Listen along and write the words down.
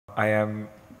I am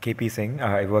KP Singh.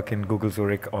 I work in Google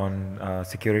Zurich on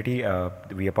security.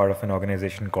 We are part of an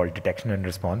organization called Detection and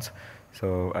Response.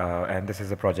 So, and this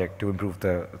is a project to improve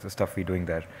the stuff we're doing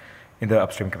there in the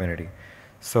upstream community.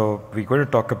 So we're going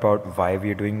to talk about why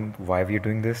we're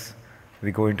doing this.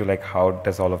 We go into like how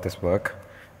does all of this work.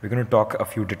 We're going to talk a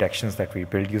few detections that we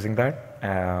build using that.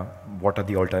 What are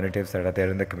the alternatives that are there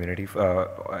in the community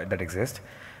that exist,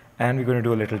 and we're going to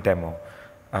do a little demo.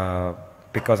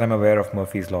 Because I'm aware of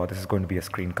Murphy's Law, this is going to be a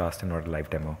screencast and not a live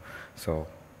demo. So,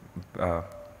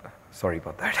 sorry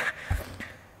about that.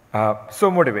 So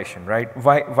motivation, right?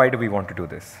 Why do we want to do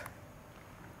this?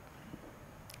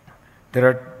 There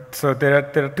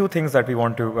are two things that we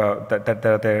want to that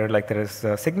are there. Like there is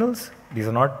signals. These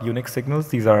are not Unix signals.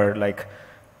 These are like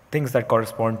things that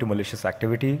correspond to malicious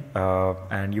activity,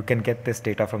 and you can get this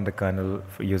data from the kernel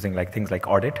using like things like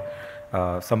audit.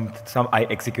 I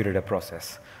executed a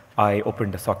process. I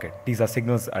opened a socket. These are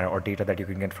signals or data that you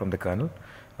can get from the kernel.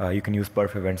 You can use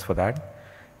perf events for that.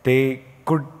 They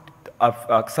could, a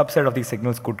subset of these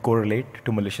signals could correlate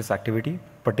to malicious activity,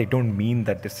 but they don't mean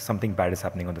that something bad is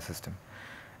happening on the system.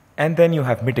 And then you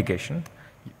have mitigation.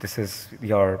 This is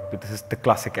the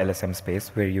classic LSM space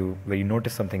where you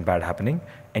notice something bad happening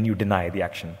and you deny the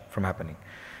action from happening.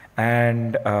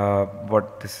 And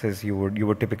what this is, you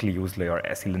would typically use your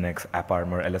SE Linux,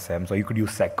 AppArmor, LSMs, or you could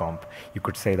use seccomp. You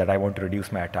could say that I want to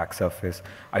reduce my attack surface.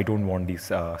 I don't want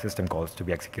these system calls to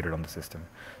be executed on the system.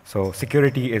 So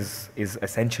security is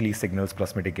essentially signals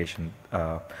plus mitigation.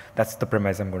 That's the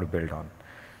premise I'm going to build on.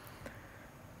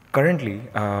 Currently,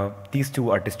 these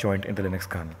two are disjoint in the Linux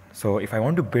kernel. So if I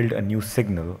want to build a new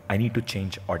signal, I need to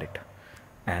change audit.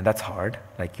 And that's hard.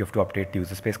 Like you have to update the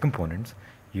user space components.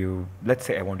 Let's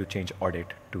say I want to change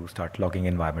audit to start logging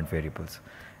environment variables.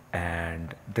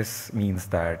 And this means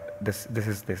that this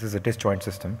is a disjoint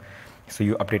system. So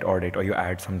you update audit or you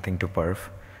add something to perf,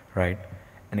 right?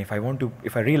 And if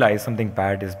I realize something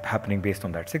bad is happening based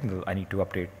on that signal, I need to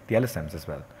update the LSMs as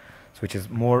well. So which is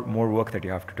more work that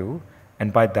you have to do.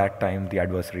 And by that time, the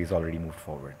adversary is already moved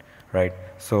forward, right?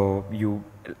 So you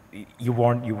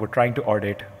were trying to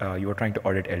audit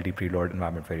LD preload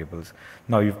environment variables.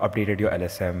 Now you've updated your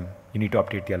LSM. You need to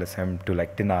update the LSM to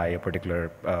like deny a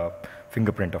particular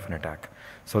fingerprint of an attack.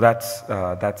 So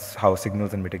that's how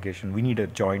signals and mitigation. We need a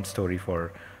joint story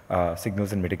for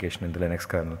signals and mitigation in the Linux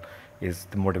kernel. Is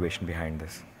the motivation behind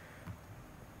this.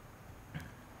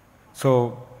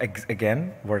 So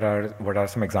again, what are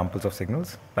some examples of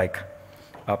signals? Like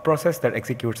a process that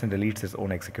executes and deletes its own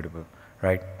executable,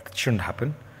 right? It shouldn't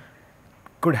happen.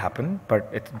 Could happen, but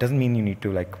it doesn't mean you need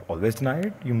to like always deny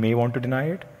it. You may want to deny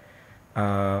it.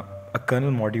 A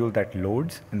kernel module that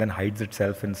loads and then hides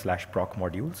itself in /proc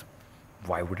modules.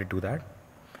 Why would it do that?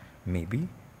 Maybe.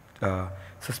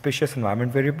 Suspicious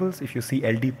environment variables. If you see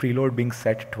LD preload being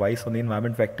set twice on the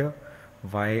environment vector,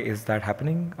 why is that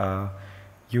happening?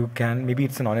 Maybe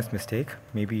it's an honest mistake.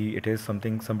 Maybe it is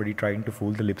somebody trying to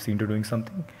fool the libc into doing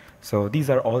something. So these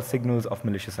are all signals of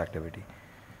malicious activity.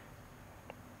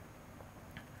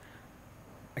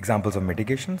 Examples of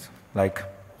mitigations, like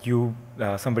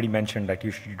somebody mentioned that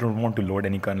you don't want to load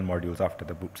any kernel modules after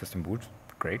the system boots.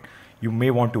 Great. You may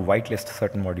want to whitelist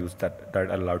certain modules that are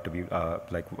allowed to be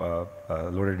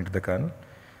loaded into the kernel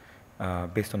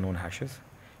based on known hashes.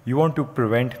 You want to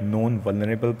prevent known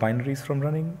vulnerable binaries from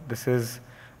running. This is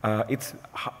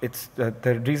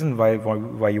the reason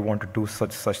why you want to do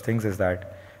such things is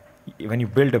that when you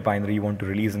build a binary, you want to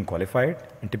release and qualify it,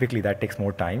 and typically that takes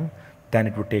more time than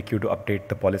it would take you to update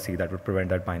the policy that would prevent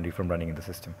that binary from running in the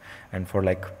system. And for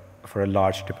a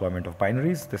large deployment of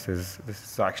binaries, this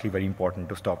is actually very important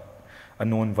to stop a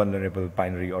known vulnerable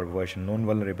binary or known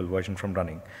vulnerable version from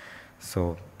running.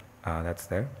 So that's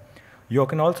there. You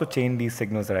can also chain these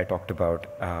signals that I talked about.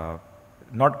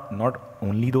 Not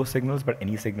only those signals, but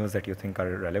any signals that you think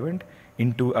are relevant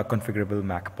into a configurable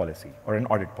MAC policy or an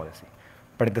audit policy,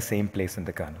 but at the same place in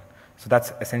the kernel. So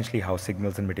that's essentially how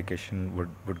signals and mitigation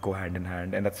would go hand in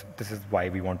hand, and this is why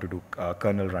we want to do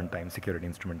kernel runtime security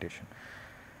instrumentation.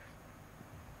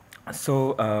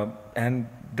 So, and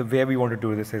the way we want to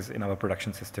do this is in our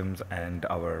production systems and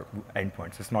our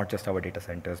endpoints. It's not just our data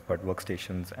centers, but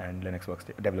workstations and Linux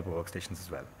developer workstations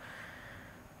as well.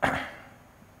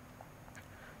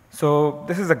 So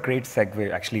this is a great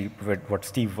segue, actually, with what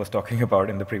Steve was talking about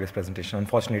in the previous presentation.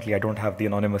 Unfortunately, I don't have the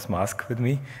anonymous mask with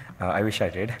me. I wish I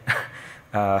did.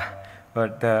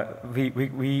 But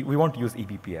we want to use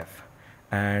eBPF.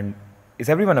 And is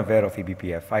everyone aware of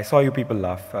eBPF? I saw you people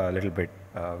laugh a little bit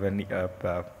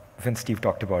when Steve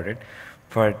talked about it.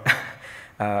 But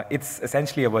it's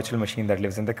essentially a virtual machine that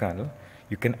lives in the kernel.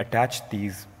 You can attach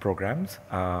these programs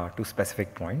to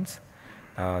specific points.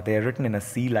 They are written in a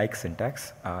C-like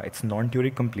syntax. It's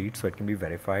non-Turing complete, so it can be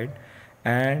verified.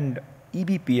 And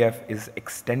eBPF is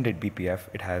extended BPF.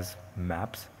 It has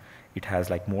maps. It has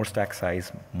like more stack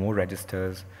size, more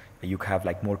registers. You have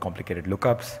like more complicated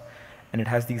lookups. And it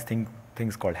has these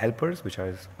things called helpers, which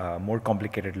are more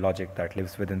complicated logic that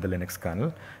lives within the Linux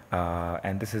kernel.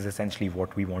 And this is essentially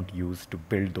what we want to use to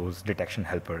build those detection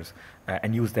helpers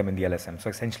and use them in the LSM. So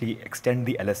essentially extend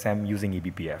the LSM using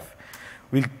eBPF.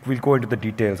 We'll go into the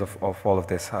details of all of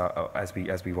this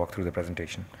as we walk through the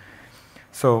presentation.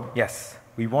 So yes,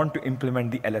 we want to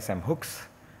implement the LSM hooks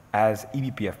as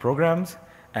eBPF programs.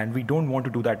 And we don't want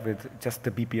to do that with just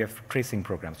the BPF tracing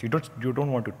programs. You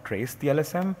don't want to trace the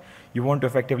LSM. You want to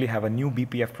effectively have a new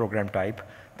BPF program type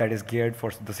that is geared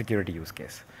for the security use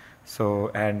case. So,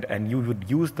 and you would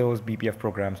use those BPF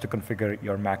programs to configure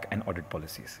your Mac and audit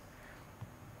policies.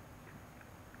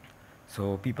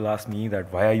 So people ask me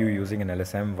that, why are you using an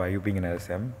LSM? Why are you being an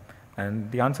LSM? And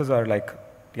the answers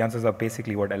are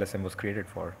basically what LSM was created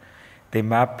for. They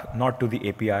map not to the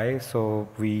API, so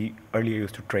we earlier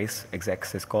used to trace exec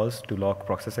syscalls to log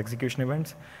process execution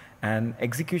events. And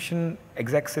exec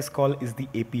syscall is the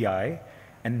API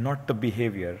and not the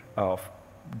behavior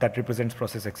that represents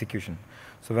process execution.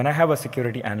 So when I have a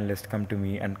security analyst come to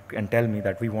me and tell me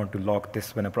that we want to log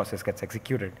this when a process gets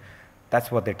executed, that's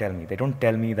what they tell me. They don't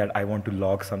tell me that I want to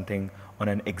log something on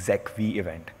an exec v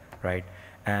event, right?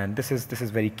 And this is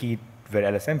very key where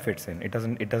LSM fits in. It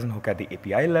doesn't hook at the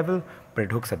API level, but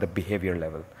it hooks at the behavior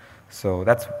level. So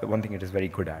that's one thing it is very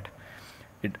good at.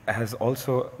 It has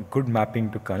also good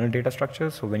mapping to kernel data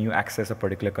structures. So when you access a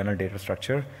particular kernel data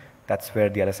structure, that's where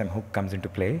the LSM hook comes into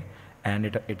play. And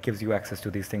it gives you access to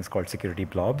these things called security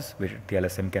blobs, which the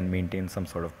LSM can maintain some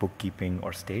sort of bookkeeping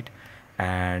or state.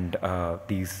 And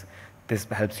this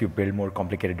helps you build more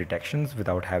complicated detections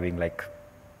without having like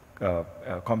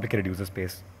complicated user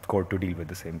space code to deal with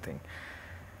the same thing.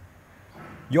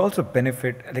 You also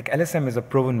benefit, like LSM is a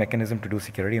proven mechanism to do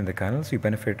security in the kernel, so you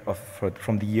benefit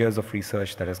from the years of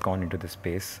research that has gone into this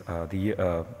space,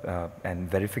 and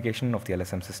verification of the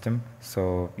LSM system.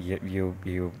 So you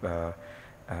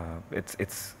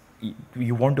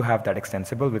want to have that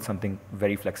extensible with something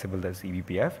very flexible as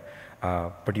eBPF,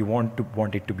 but you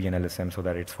want it to be an LSM so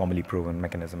that it's formally proven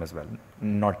mechanism as well,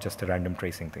 not just a random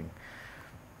tracing thing.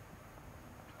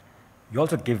 You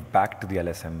also give back to the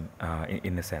LSM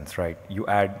in a sense, right? You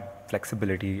add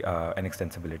flexibility and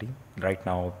extensibility. Right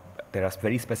now, there are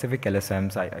very specific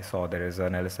LSMs. I saw there is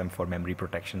an LSM for memory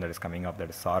protection that is coming up, that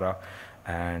is SARA.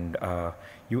 And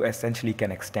you essentially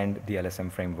can extend the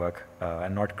LSM framework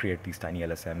and not create these tiny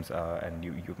LSMs, and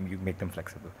you make them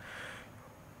flexible.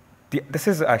 This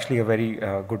is actually a very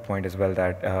good point as well,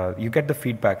 that you get the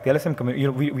feedback. The LSM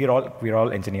community, we're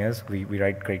all engineers. We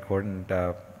write great code,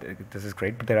 and this is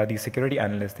great. But there are these security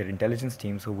analysts, there are intelligence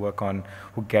teams who work on,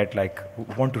 who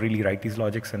want to really write these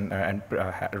logics and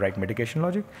write mitigation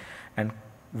logic. And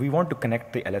we want to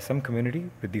connect the LSM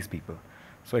community with these people.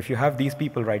 So if you have these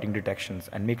people writing detections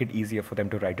and make it easier for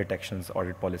them to write detections,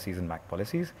 audit policies, and MAC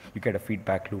policies, you get a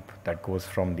feedback loop that goes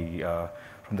from the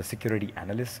security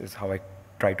analysts, is how I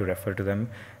try to refer to them,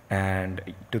 and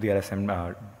to the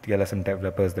LSM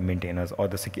developers, the maintainers, or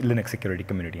the Linux security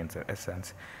community in a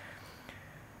sense.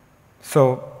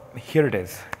 So here it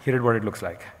is. Here is what it looks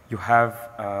like. You have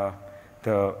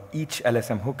each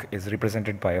LSM hook is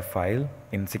represented by a file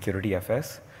in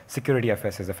security.fs.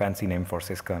 Security.fs is a fancy name for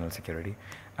syskernel security.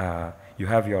 You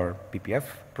have your BPF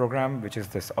program, which is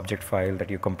this object file that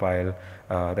you compile.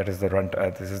 That is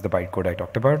this is the bytecode I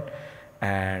talked about.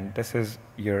 And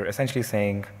you're essentially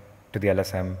saying to the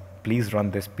LSM, please run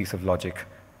this piece of logic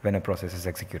when a process is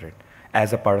executed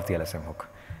as a part of the LSM hook.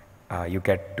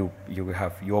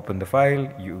 You open the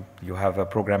file, you have a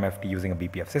program FD using a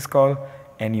BPF syscall,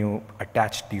 and you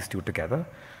attach these two together.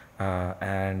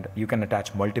 And you can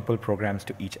attach multiple programs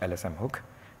to each LSM hook.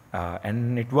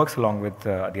 And it works along with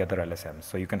the other LSMs.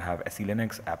 So you can have SE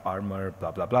Linux, AppArmor,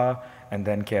 blah, blah, blah, and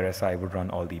then KRSI would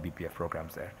run all the BPF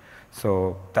programs there.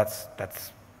 So that's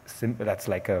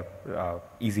like a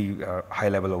easy,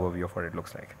 high-level overview of what it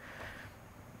looks like.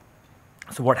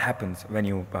 So what happens when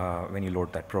you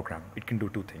load that program? It can do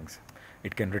two things.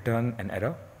 It can return an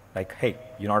error, like, hey,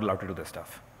 you're not allowed to do this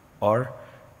stuff. Or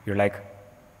you're like,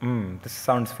 this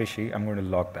sounds fishy, I'm going to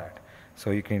log that.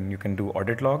 So you can do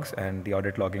audit logs, and the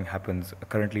audit logging happens. A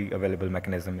currently available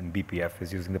mechanism in BPF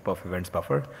is using the perf events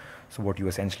buffer. So what you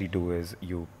essentially do is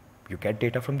you get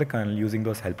data from the kernel using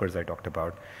those helpers I talked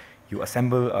about. You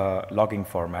assemble a logging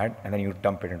format, and then you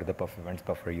dump it into the perf events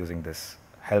buffer using this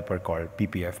helper called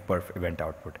BPF perf event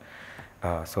output.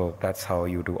 So that's how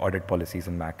you do audit policies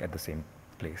in Mac at the same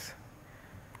place.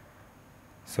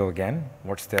 So again,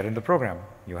 what's there in the program?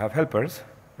 You have helpers,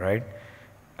 right?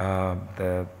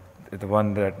 The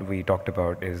one that we talked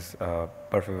about is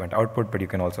perfect event output, but you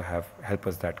can also have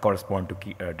helpers that correspond to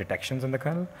key, detections in the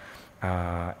kernel.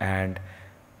 And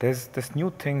there's this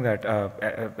new thing that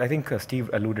I think Steve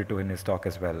alluded to in his talk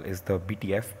as well, is the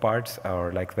BTF parts,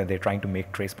 or like when they're trying to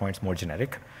make trace points more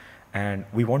generic. And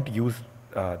we want to use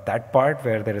that part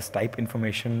where there is type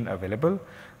information available.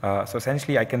 So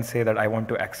essentially, I can say that I want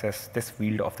to access this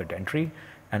field of the entry,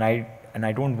 and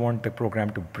I don't want the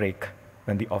program to break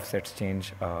when the offsets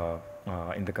change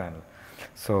in the kernel.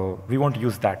 So we want to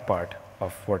use that part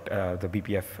of what the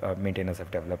BPF maintainers have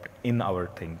developed in our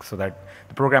thing, so that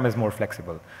the program is more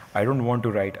flexible. I don't want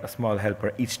to write a small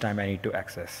helper each time I need to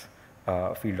access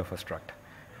a field of a struct.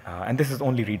 And this is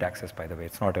only read access, by the way.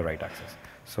 It's not a write access.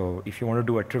 So if you want to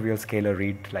do a trivial scalar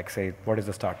read, like say, what is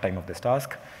the start time of this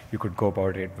task, you could go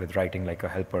about it with writing like a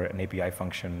helper, an API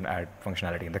function, add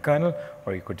functionality in the kernel,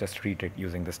 or you could just read it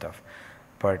using this stuff.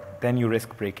 But then you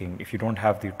risk breaking. If you don't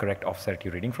have the correct offset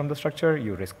you're reading from the structure,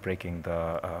 you risk breaking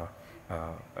the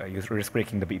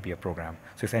BPF program.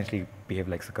 So essentially behave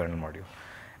like the kernel module.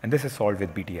 And this is solved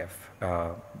with BTF.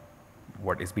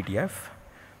 What is BTF?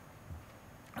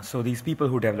 So these people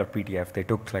who developed BTF, they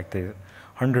took like the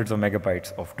hundreds of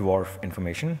megabytes of dwarf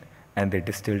information, and they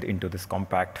distilled into this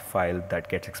compact file that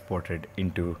gets exported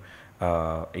into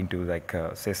like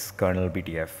sys kernel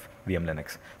BTF VM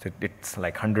Linux. So it's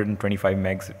like 125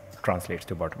 megs, it translates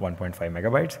to about 1.5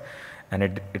 megabytes, and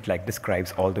it like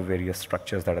describes all the various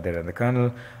structures that are there in the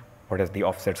kernel, what is the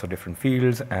offsets of different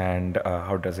fields, and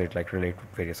how does it like relate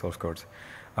with various source codes.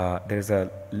 There's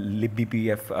a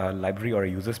libbpf library or a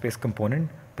user space component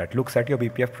that looks at your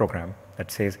BPF program that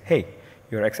says, hey,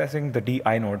 you're accessing the D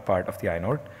inode part of the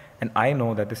inode, and I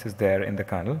know that this is there in the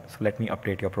kernel, so let me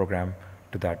update your program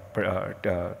to that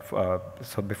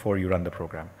so before you run the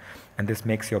program. And this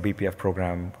makes your BPF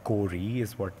program core-y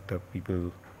is what the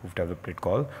people who've developed it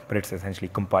call, but it's essentially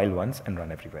compile once and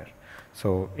run everywhere.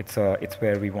 So it's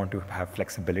where we want to have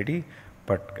flexibility,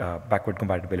 but backward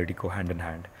compatibility go hand in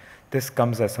hand. This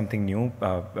comes as something new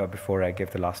before I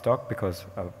gave the last talk, because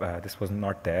this was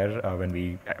not there when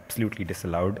we absolutely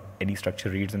disallowed any structure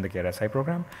reads in the KRSI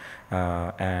program,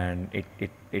 and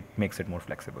it makes it more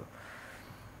flexible.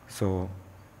 So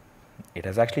it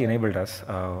has actually enabled us.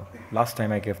 Last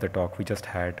time I gave the talk, we just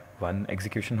had one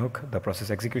execution hook, the process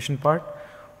execution part.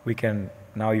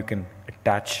 Now you can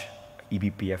attach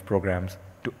eBPF programs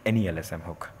to any LSM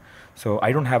hook. So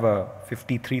I don't have a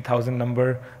 53,000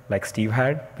 number like Steve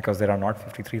had, because there are not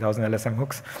 53,000 LSM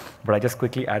hooks, but I just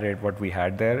quickly added what we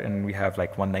had there, and we have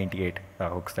like 198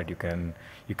 hooks that you can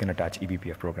attach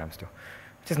eBPF programs to,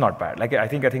 which is not bad. Like I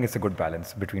think it's a good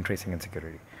balance between tracing and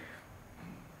security.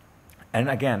 And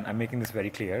again, I'm making this very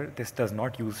clear. This does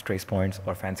not use trace points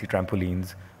or fancy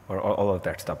trampolines or all of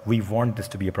that stuff. We want this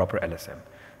to be a proper LSM.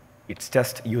 It's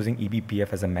just using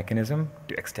eBPF as a mechanism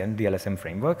to extend the LSM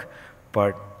framework,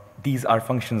 but these are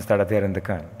functions that are there in the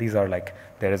kernel. These are like,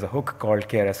 there is a hook called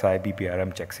KRSI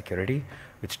BPRM check security,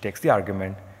 which takes the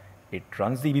argument, it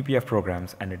runs the eBPF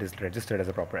programs, and it is registered as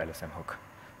a proper LSM hook,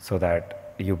 so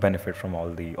that you benefit from all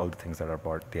the things that are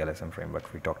about the LSM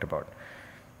framework we talked about.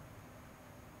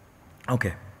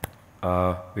 Okay,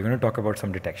 we're going to talk about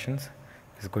some detections.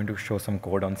 This is going to show some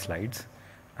code on slides,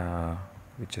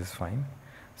 which is fine.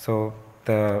 So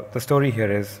the story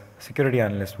here is, security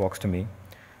analyst walks to me,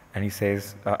 and he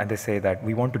says, and they say that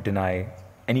we want to deny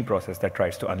any process that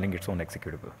tries to unlink its own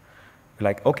executable. We're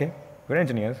like, okay, we're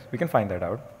engineers, we can find that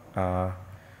out.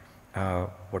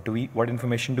 What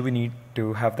information do we need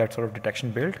to have that sort of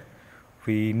detection built?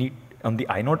 We need, on the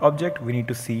inode object, we need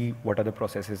to see what other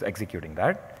process is executing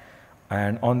that.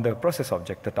 And on the process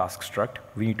object, the task struct,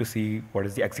 we need to see what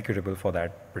is the executable for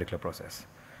that particular process.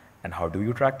 And how do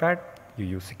you track that? You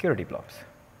use security blobs.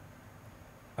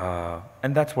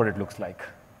 And that's what it looks like.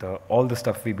 All the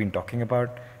stuff we've been talking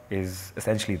about is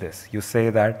essentially this. You say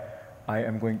that I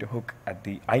am going to hook at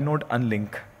the inode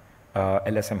unlink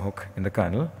LSM hook in the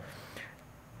kernel.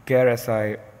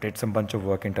 KRSI did some bunch of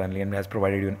work internally and has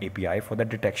provided you an API for that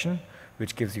detection,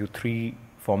 which gives you 3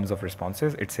 forms of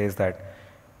responses. It says that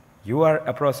you are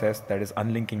a process that is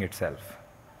unlinking itself,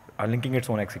 unlinking its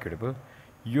own executable.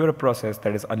 You're a process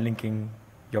that is unlinking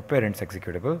your parent's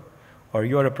executable, or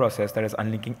you're a process that is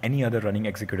unlinking any other running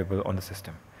executable on the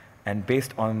system. And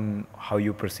based on how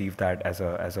you perceive that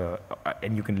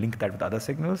and you can link that with other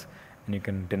signals, and you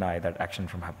can deny that action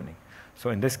from happening.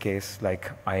 So in this case,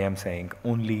 like I am saying,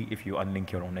 only if you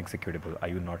unlink your own executable are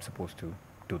you not supposed to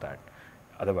do that.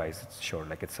 Otherwise, it's sure,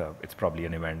 like it's probably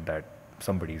an event that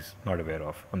somebody's not aware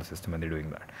of on the system and they're doing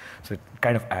that. So it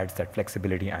kind of adds that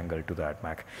flexibility angle to that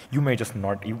Mac. You may just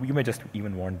not, you may just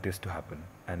even want this to happen.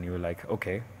 And you're like,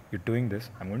 okay, you're doing this,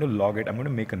 I'm going to log it, I'm going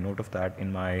to make a note of that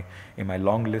in my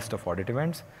long list of audit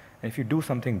events. And if you do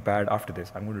something bad after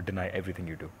this, I'm going to deny everything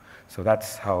you do. So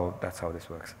that's how this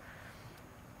works.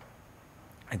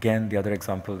 Again, the other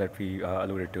example that we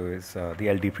alluded to is the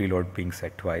LD preload being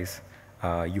set twice.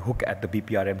 You hook at the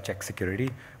BPRM check security,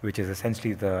 which is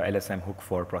essentially the LSM hook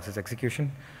for process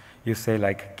execution. You say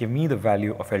like, give me the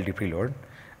value of LD preload.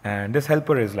 And this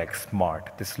helper is like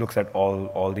smart. This looks at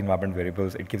all the environment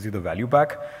variables. It gives you the value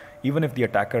back. Even if the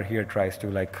attacker here tries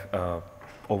to like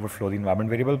overflow the environment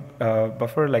variable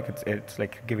buffer, like it's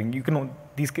like giving,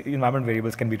 these environment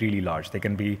variables can be really large. They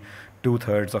can be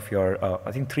 2/3 of your,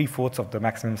 I think 3/4 of the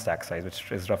maximum stack size,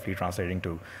 which is roughly translating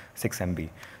to 6 MB.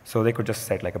 So they could just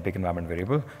set like a big environment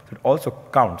variable. So it also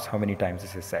counts how many times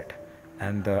this is set.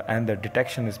 And the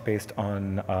detection is based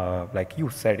on like you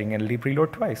setting LD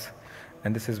preload twice.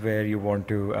 And this is where you want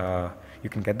to, you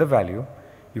can get the value,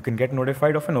 you can get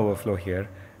notified of an overflow here,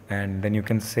 and then you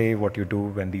can say what you do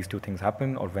when these two things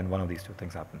happen or when one of these two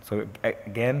things happen. So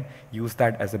again, use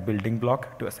that as a building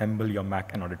block to assemble your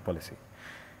Mac and audit policy.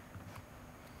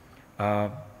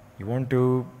 You want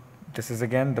to, this is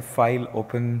again the file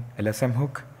open LSM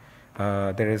hook.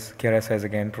 There is KRSI is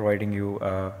again providing you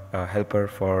a helper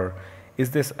for, is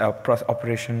this a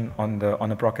operation on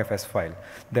a procfs file?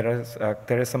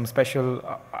 There is some special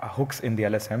hooks in the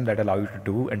LSM that allow you to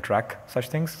do and track such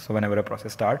things. So whenever a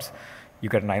process starts, you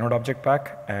get an inode object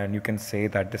back, and you can say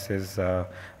that this is a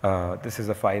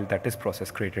file that this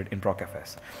process created in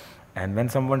procfs. And when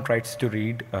someone tries to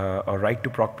read or write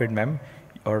to procpid-mem,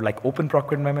 or like open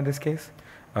procpid-mem in this case,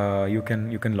 you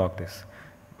can log this.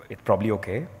 It's probably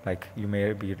okay, like you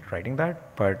may be writing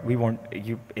that, but we want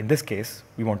in this case,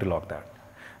 we want to log that.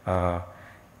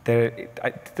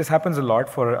 This happens a lot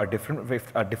for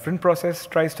if a different process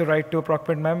tries to write to a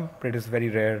procpid-mem, but it is very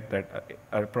rare that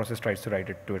a process tries to write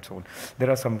it to its own.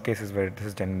 There are some cases where this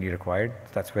is generally required.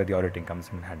 That's where the auditing comes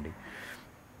in handy.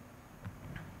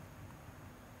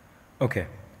 Okay,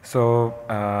 so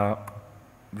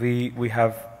we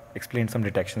have explained some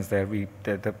detections there.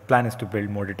 The plan is to build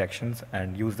more detections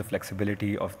and use the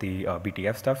flexibility of the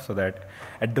BTF stuff so that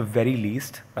at the very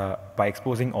least, by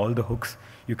exposing all the hooks,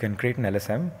 you can create an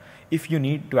LSM. If you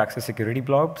need to access security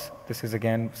blobs, this is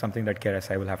again something that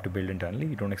KRSI will have to build internally.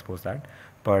 You don't expose that.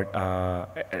 But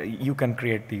you can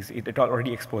create these. It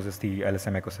already exposes the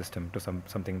LSM ecosystem to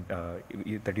something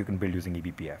that you can build using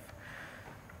eBPF.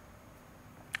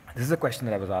 This is a question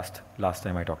that I was asked last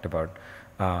time I talked about.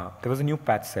 There was a new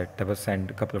patch set that was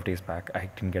sent a couple of days back. I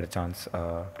didn't get a chance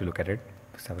to look at it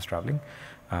because I was traveling.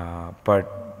 But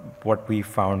what we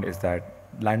found is that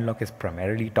Landlock is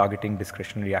primarily targeting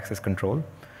discretionary access control,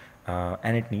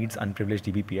 and it needs unprivileged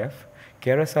eBPF.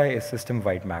 KRSI is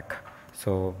system-wide MAC,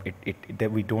 so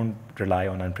we don't rely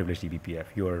on unprivileged eBPF.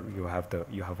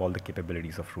 You have all the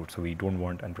capabilities of root, so we don't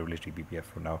want unprivileged eBPF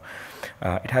for now.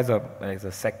 It has a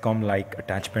seccom-like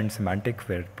attachment semantic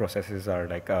where processes are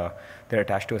like they're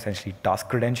attached to essentially task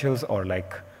credentials or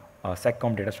like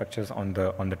seccom data structures on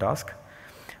the task.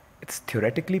 It's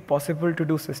theoretically possible to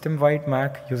do system-wide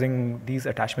MAC using these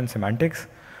attachment semantics,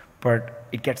 but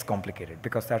it gets complicated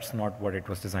because that's not what it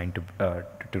was designed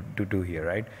to do here,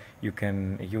 right?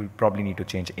 You'll probably need to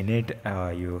change init.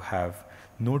 You have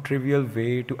no trivial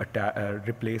way to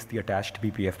replace the attached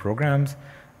BPF programs.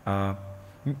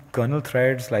 Kernel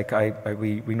threads, like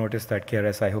we noticed that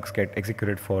KRSI hooks get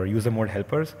executed for user mode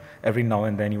helpers. Every now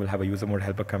and then you will have a user mode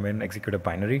helper come in, execute a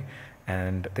binary,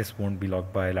 and this won't be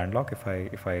logged by Landlock if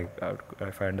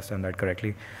I understand that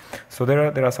correctly. So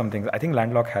there are some things. I think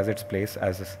Landlock has its place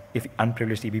as if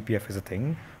unprivileged eBPF is a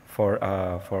thing for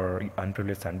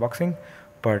unprivileged sandboxing,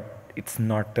 but it's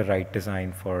not the right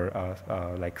design for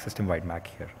like system-wide MAC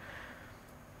here.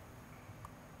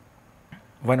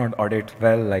 Why not audit?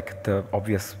 Well, like the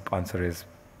obvious answer is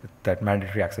that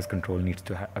mandatory access control needs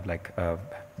to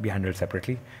be handled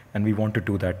separately, and we want to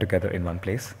do that together in one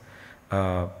place.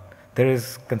 There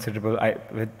is considerable,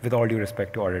 with all due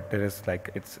respect to audit, there is like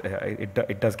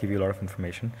it does give you a lot of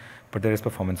information, but there is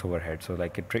performance overhead. So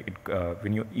like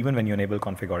even when you enable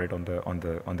config audit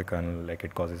on the kernel, like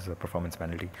it causes a performance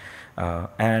penalty,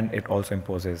 and it also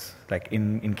imposes like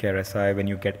in KRSI when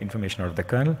you get information out of the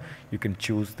kernel, you can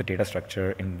choose the data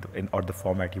structure or the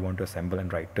format you want to assemble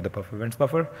and write to the perf events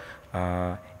buffer.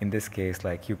 In this case,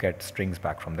 like you get strings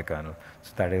back from the kernel.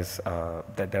 So that is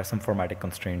that there are some formatting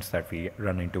constraints that we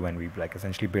run into when we like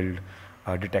essentially build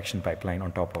a detection pipeline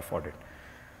on top of audit.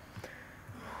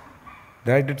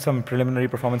 Then I did some preliminary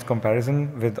performance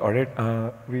comparison with audit.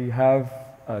 We have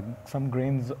some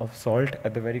grains of salt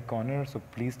at the very corner, so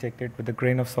please take it with a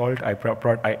grain of salt. I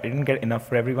didn't get enough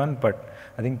for everyone, but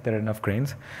I think there are enough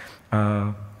grains.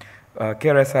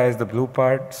 KRSI is the blue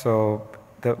part, so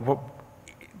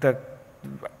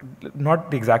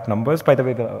not the exact numbers. By the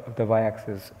way, the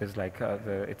y-axis is like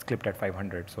it's clipped at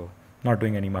 500, so not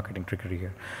doing any marketing trickery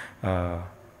here.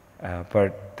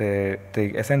 But the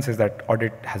essence is that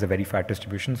audit has a very fat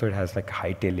distribution, so it has like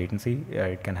high tail latency.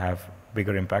 It can have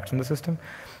bigger impacts on the system,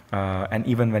 and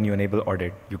even when you enable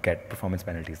audit, you get performance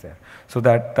penalties there. So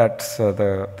that's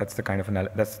the kind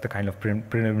of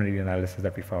preliminary analysis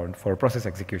that we found for process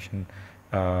execution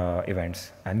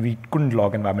events, and we couldn't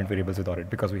log environment variables with audit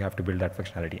because we have to build that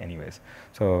functionality anyways.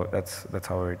 So that's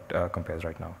how it compares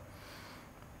right now.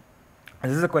 And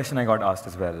this is a question I got asked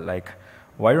as well, like,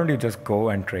 why don't you just go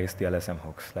and trace the LSM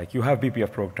hooks? Like, you have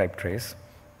BPF probe type trace.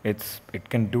 It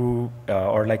can do,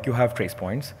 or like you have trace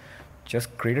points.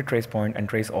 Just create a trace point and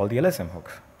trace all the LSM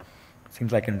hooks.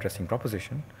 Seems like an interesting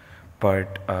proposition.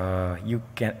 But you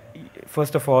can,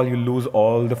 first of all, you lose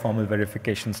all the formal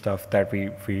verification stuff that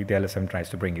the LSM tries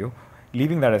to bring you.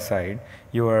 Leaving that aside,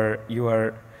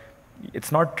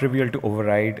 it's not trivial to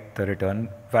override the return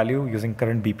value using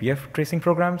current BPF tracing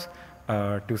programs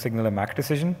to signal a MAC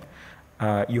decision.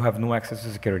 You have no access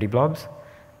to security blobs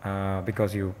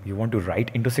because you want to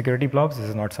write into security blobs. This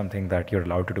is not something that you're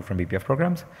allowed to do from BPF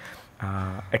programs.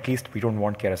 At least we don't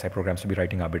want KRSI programs to be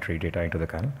writing arbitrary data into the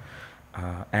kernel.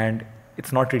 And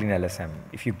it's not really an LSM.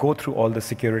 If you go through all the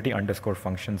security underscore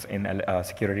functions in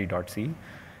security.c,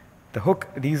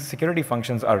 these security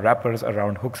functions are wrappers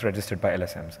around hooks registered by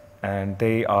LSMs. And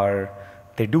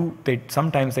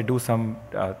sometimes they do some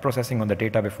processing on the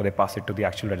data before they pass it to the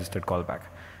actual registered callback.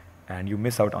 And you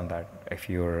miss out on that if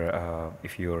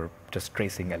you're just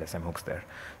tracing LSM hooks there.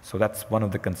 So that's one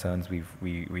of the concerns we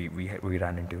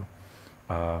ran into.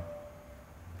 I'm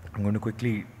going to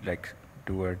quickly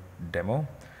do a demo. I'm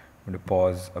going to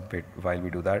pause a bit while we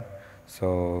do that.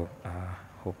 So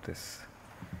hope this.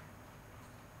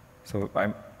 So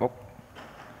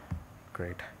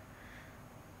great.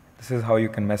 This is how you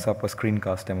can mess up a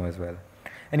screencast demo as well.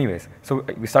 Anyways, so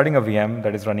we're starting a VM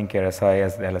that is running KRSI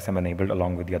as the LSM enabled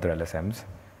along with the other LSMs.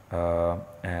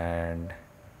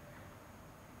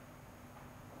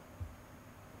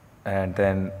 And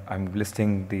then I'm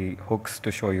listing the hooks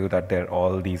to show you that there are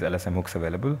all these LSM hooks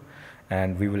available.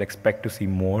 And we will expect to see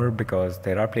more because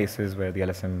there are places where the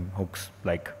LSM hooks,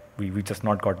 like we just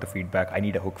not got the feedback, I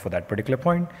need a hook for that particular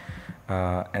point.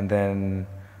 And then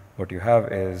what you have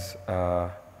is,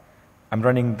 I'm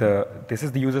running this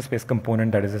is the user space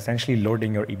component that is essentially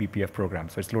loading your eBPF program.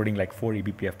 So it's loading like 4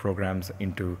 eBPF programs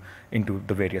into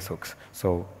the various hooks.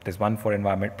 So there's one for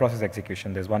environment process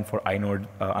execution, there's one for inode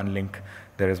unlink,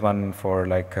 there is one for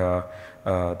like the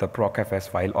procfs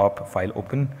file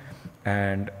open,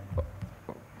 and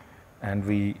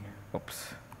we,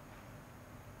 oops.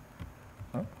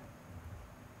 Oh.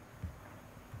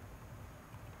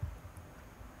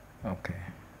 Okay,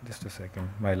 just a second,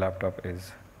 my laptop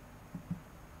is,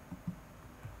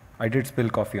 I did spill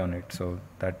coffee on it, so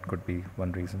that could be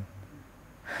one reason.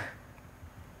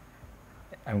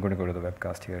 I'm going to go to the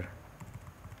webcast here.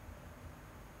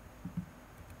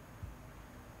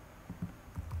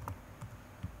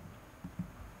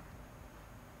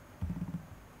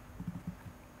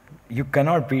 You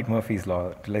cannot beat Murphy's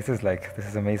law. This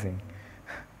is amazing.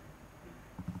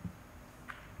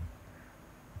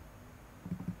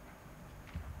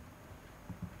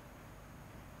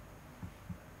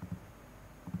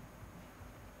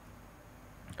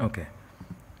 Okay.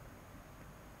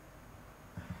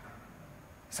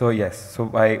 So yes, so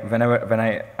when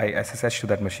I SSH to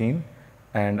that machine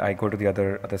and I go to the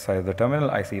other side of the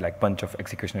terminal, I see like bunch of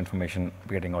execution information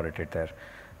getting audited there.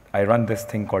 I run this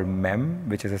thing called mem,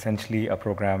 which is essentially a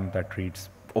program that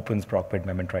opens procpid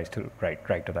mem and tries to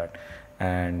write to that.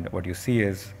 And what you see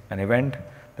is an event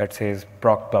that says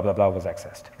proc blah blah blah was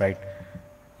accessed, right?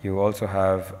 You also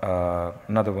have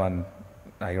another one.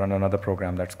 I run another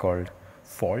program that's called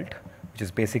fault, which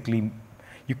is basically,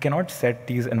 you cannot set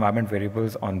these environment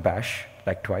variables on bash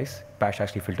like twice. Bash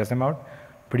actually filters them out,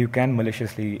 but you can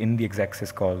maliciously in the exec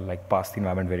syscall like pass the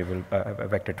environment variable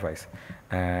vector twice,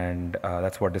 and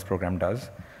that's what this program does.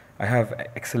 I have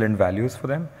excellent values for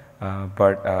them,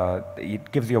 but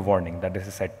it gives you a warning that this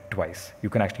is set twice. You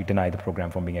can actually deny the program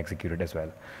from being executed as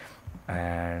well,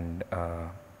 and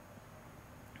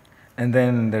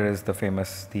then there is the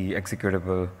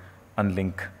executable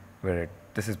unlink, where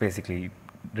this is basically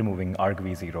removing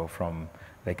argv0 from,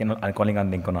 like, calling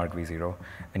unlink on argv0,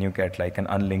 and you get like an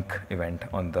unlink event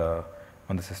on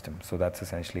on the system. So that's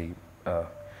essentially,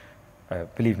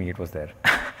 believe me, it was there.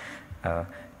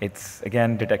 It's,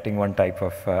 again, detecting one type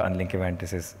of unlink event.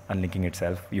 This is unlinking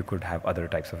itself. You could have other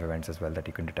types of events as well that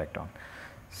you can detect on.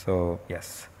 So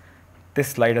yes, this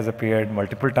slide has appeared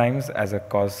multiple times as a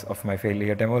cause of my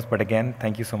failure demos. But again,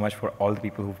 thank you so much for all the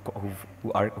people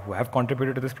who have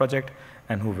contributed to this project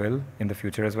and who will in the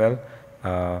future as well.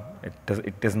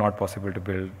 It is not possible to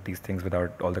build these things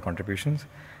without all the contributions.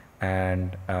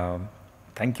 And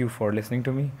thank you for listening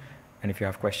to me. And if you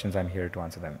have questions, I'm here to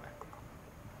answer them.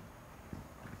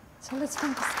 So let's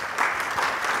focus.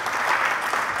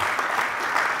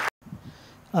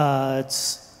 It's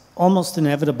almost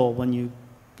inevitable when you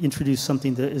introduce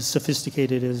something that is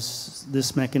sophisticated as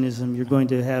this mechanism, you're going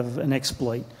to have an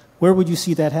exploit. Where would you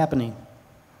see that happening?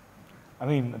 I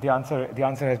mean, the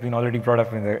answer has been already brought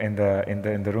up in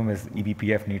the room. Is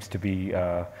eBPF needs to be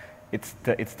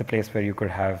it's the place where you could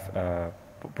have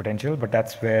potential, but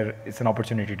that's where it's an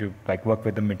opportunity to like work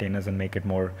with the maintainers and make it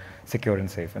more secure and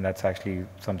safe, and that's actually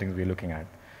something we're looking at.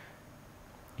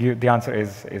 The answer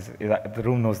is the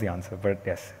room knows the answer, but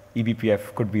yes,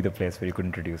 eBPF could be the place where you could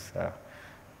introduce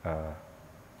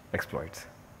exploits.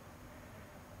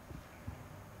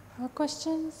 More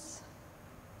questions?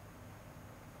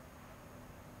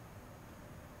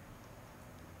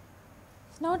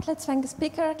 If not, let's thank the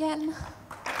speaker again.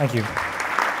 Thank you.